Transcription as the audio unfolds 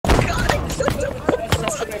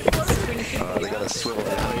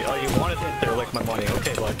like my money.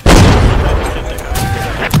 Okay, bud.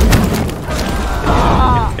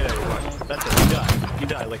 That's it. You die. You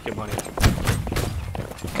die like your money.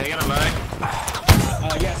 Can I get a mag?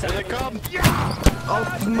 Yes, here they come. Oh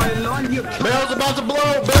my lord, you. Barrel's about to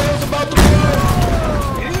blow. Barrel's about to blow.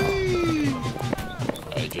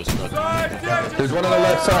 I just got. There's one on the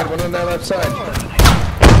left side. One on the left side.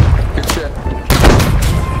 Good shit.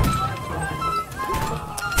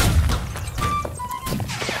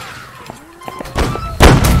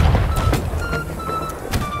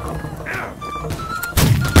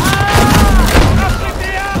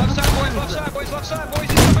 Left side, boys,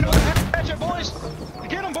 he's coming with a hatchet, boys!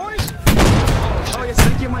 Get him, boys! Oh yes,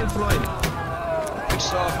 thank you, my Floyd. Good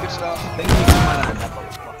stuff, good stuff. Thank you, Camarada.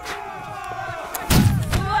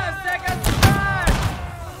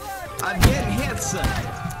 I'm getting hit, son.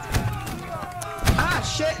 Ah,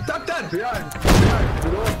 shit, doctor! Behind.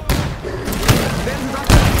 There's the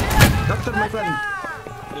doctor! Doctor, my friend.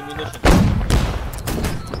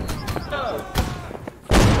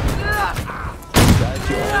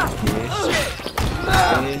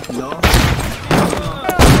 No.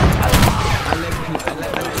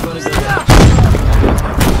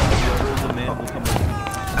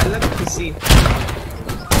 I like PC.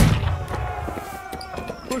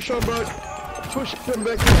 Push him back. Push him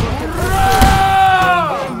back.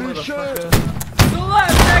 Holy shit.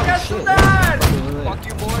 Fuck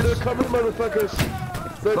you, boys. They're coming, motherfuckers.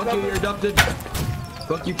 They're Fuck you, coming. you're adopted.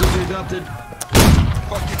 Fuck you, kid, you're adopted.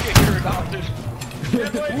 Fuck you, kid, you're adopted. He's coming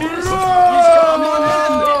in!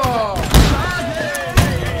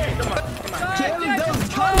 Kill those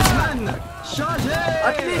cunts, man! Charge!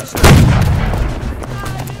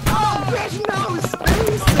 Oh, bitch, no!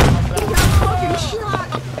 Space! He got fucking shot!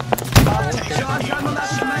 Charge on the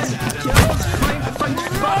left, man! Kill those French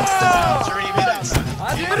fucks!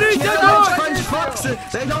 Kill those French fucks!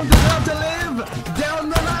 They don't deserve to live! Down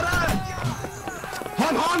the ladder!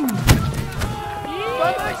 Hon!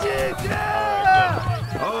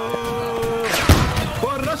 Oh!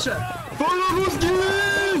 For Russia! For the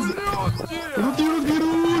Ruskies! Ruski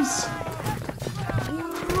Rus!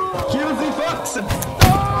 Kill the fox!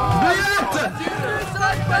 Biat!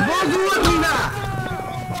 Vozurina!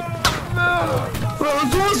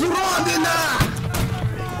 Vozurina!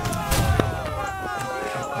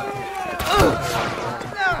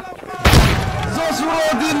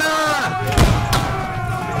 Zosrodina!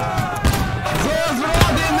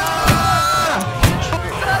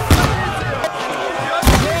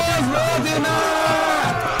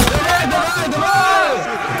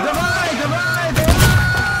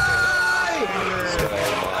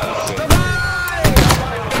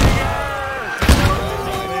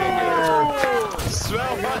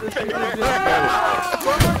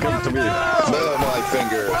 Come to me. Smell my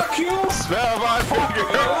finger. Fuck you! Smell my finger.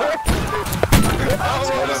 I'm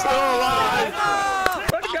still alive.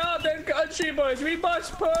 Let's go, then country boys. We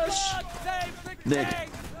must push. Nick,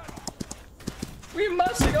 We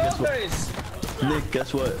must go this. Nick,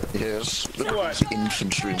 guess what? Yes. What?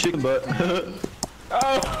 Infantry. Chicken butt.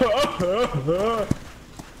 Oh,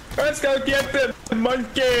 let's go get the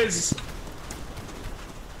monkeys.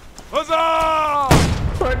 Huzzah!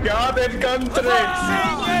 For garden country.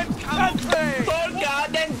 For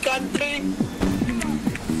garden country!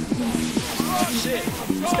 Oh shit.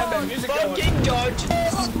 Stop that music going. Fucking George!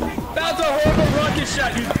 That's a horrible rocket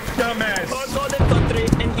shot, you dumbass. For garden country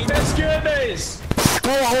and Let's get this.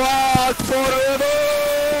 Forward forever.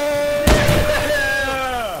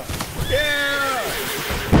 Yeah. Yeah.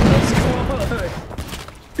 Let's go.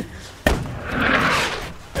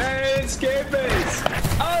 Hey, escape base.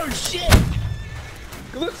 Oh shit.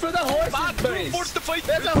 Look for the horse's base. force to fight.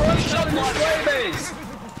 There's a horse shot in the display base.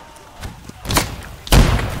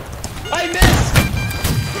 I missed.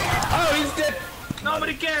 Oh, he's dead.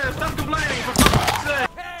 Nobody cares. Stop complaining for fuck's sake.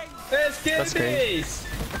 Escape base.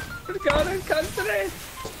 For the golden country.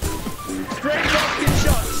 Straight rocket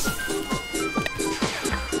shots.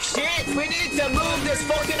 Shit, we need to move this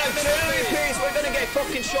fucking artillery piece. We're gonna get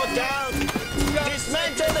fucking shot down.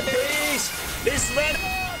 Dismantle the piece. Dismantle.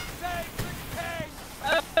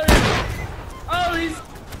 Oh, he's.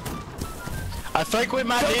 I think we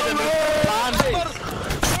might need a new plan.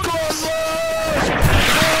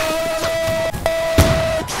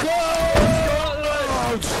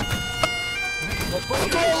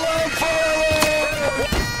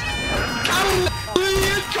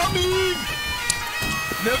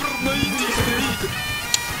 Never mind his need.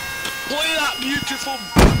 Play that beautiful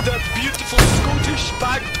Scottish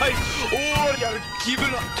bagpipe. Oh, you're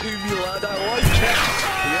giving it to me, lad. I like it.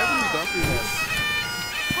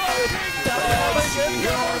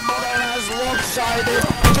 Your mother has lopsided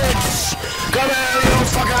tits. Come here, you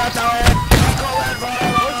fucking retard!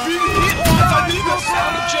 I've been hit, lads! I need a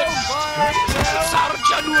sergeant!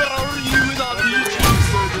 Sergeant, where are you? I need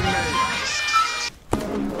you!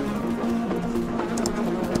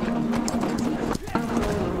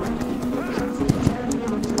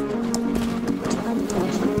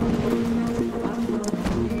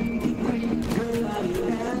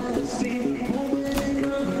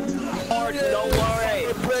 Don't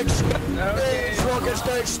worry. Bricks. Smoking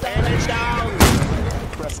stage. Standing down.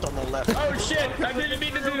 Pressed on the left. Oh shit! I didn't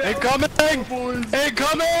mean to do that. Incoming!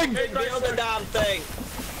 Incoming! Build the damn thing.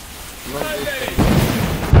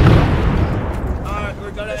 Alright,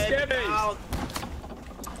 we're gonna head down.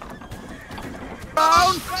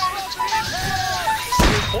 Down!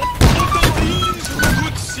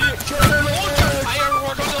 Good shit!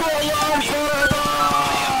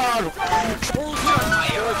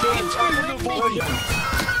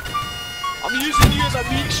 I'm using you as a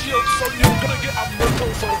meat shield, so you're gonna get a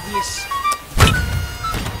medal for this.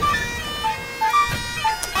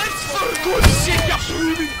 And for God's sake, you're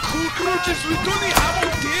proving cockroaches, we don't have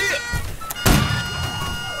a date!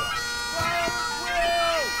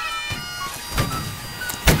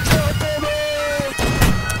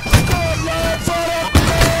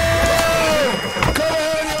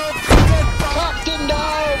 Captain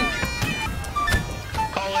down!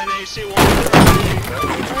 Call in AC-1.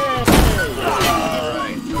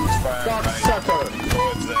 Alright, who's firing right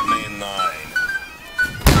towards the main line?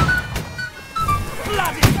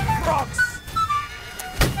 Bloody rocks!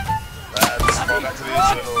 Lads, fall back to these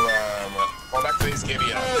little, fall back to these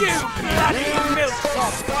Gibeons. You bloody milk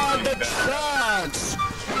top! Stand the chance!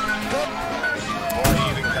 Or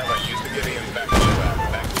even cover, use the Gibeons back in,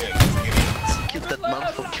 back in, use the Gibeons. Give that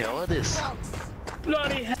man for cowardice.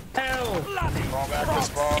 Bloody hell! Fall back to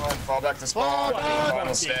spawn, fall back to spawn for the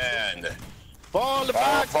final stand. Fall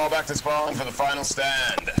back! Fall back to spawn for the final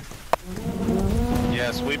stand.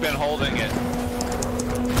 Yes, we've been holding it.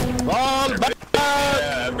 Fall back!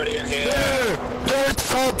 Yeah, everybody in here. Don't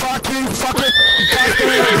fall back, you fucking bastard!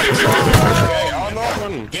 Okay, on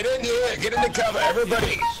the get in here, get into cover,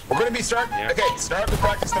 everybody. We're gonna be okay, start to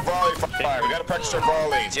practice the volley fire. We gotta practice our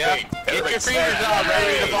volleys. Yeah, Wait, get your fingers stand. out,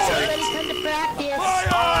 ready to volley.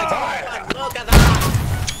 Fire! Look at that.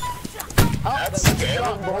 That's okay,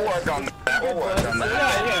 we'll work on that. We'll work on that.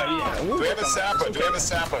 Yeah. Do we have a Sappa? Do we have a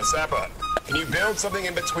Sappa? Sappa. Can you build something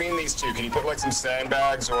in between these two? Can you put like some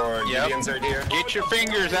sandbags or Gideons right here? Get your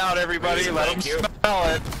fingers out, everybody. Let them Thank you. smell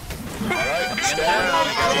it. Alright, Get stand.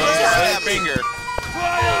 that finger.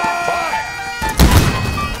 Fire!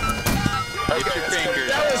 Get your fingers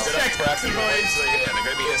That was sexy boys. So yeah, they're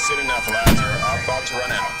gonna be here soon enough, lads. They're about to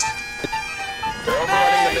run out. They're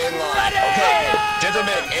overrunning the main line. Okay,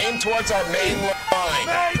 gentlemen, aim towards our main line.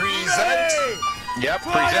 Present. Yep,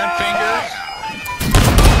 present fingers.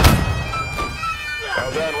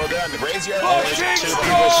 Well done, well done. Raise your Oh, hands. King, Two go!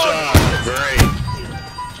 people shot. Great.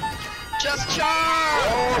 Just charge!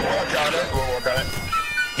 We'll work on it. We'll work on it.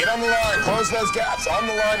 Get on the line. Close those gaps. On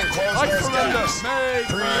the line and close those gaps.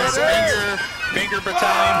 Present. Finger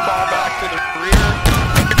battalion, fall back to the rear.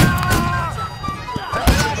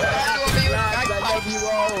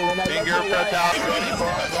 Finger battalion. Ready for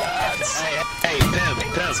it, lads. Hey,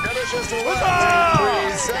 Tim. Skirmishers to the left.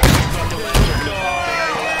 Present.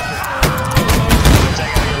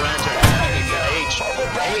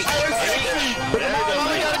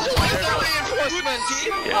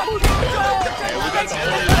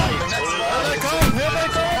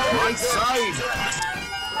 Right side.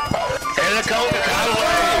 Here they come, get out of the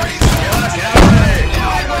way! Get out of the way!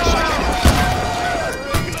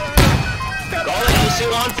 Go ahead,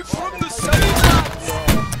 AC-1. From the side.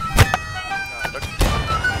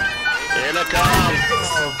 Here they come!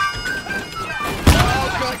 Oh,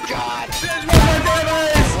 good God!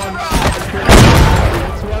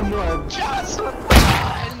 Just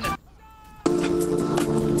run!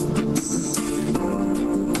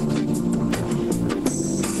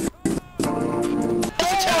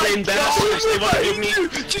 Italian bastards, they want to give me...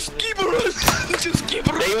 Just keep her us. Just keep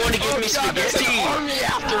her. They want to give me spaghetti!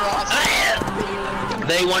 After us.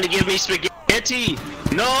 They want to give me spaghetti!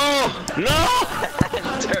 No! No!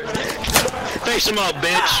 Face him up,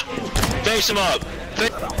 bitch! Face him up!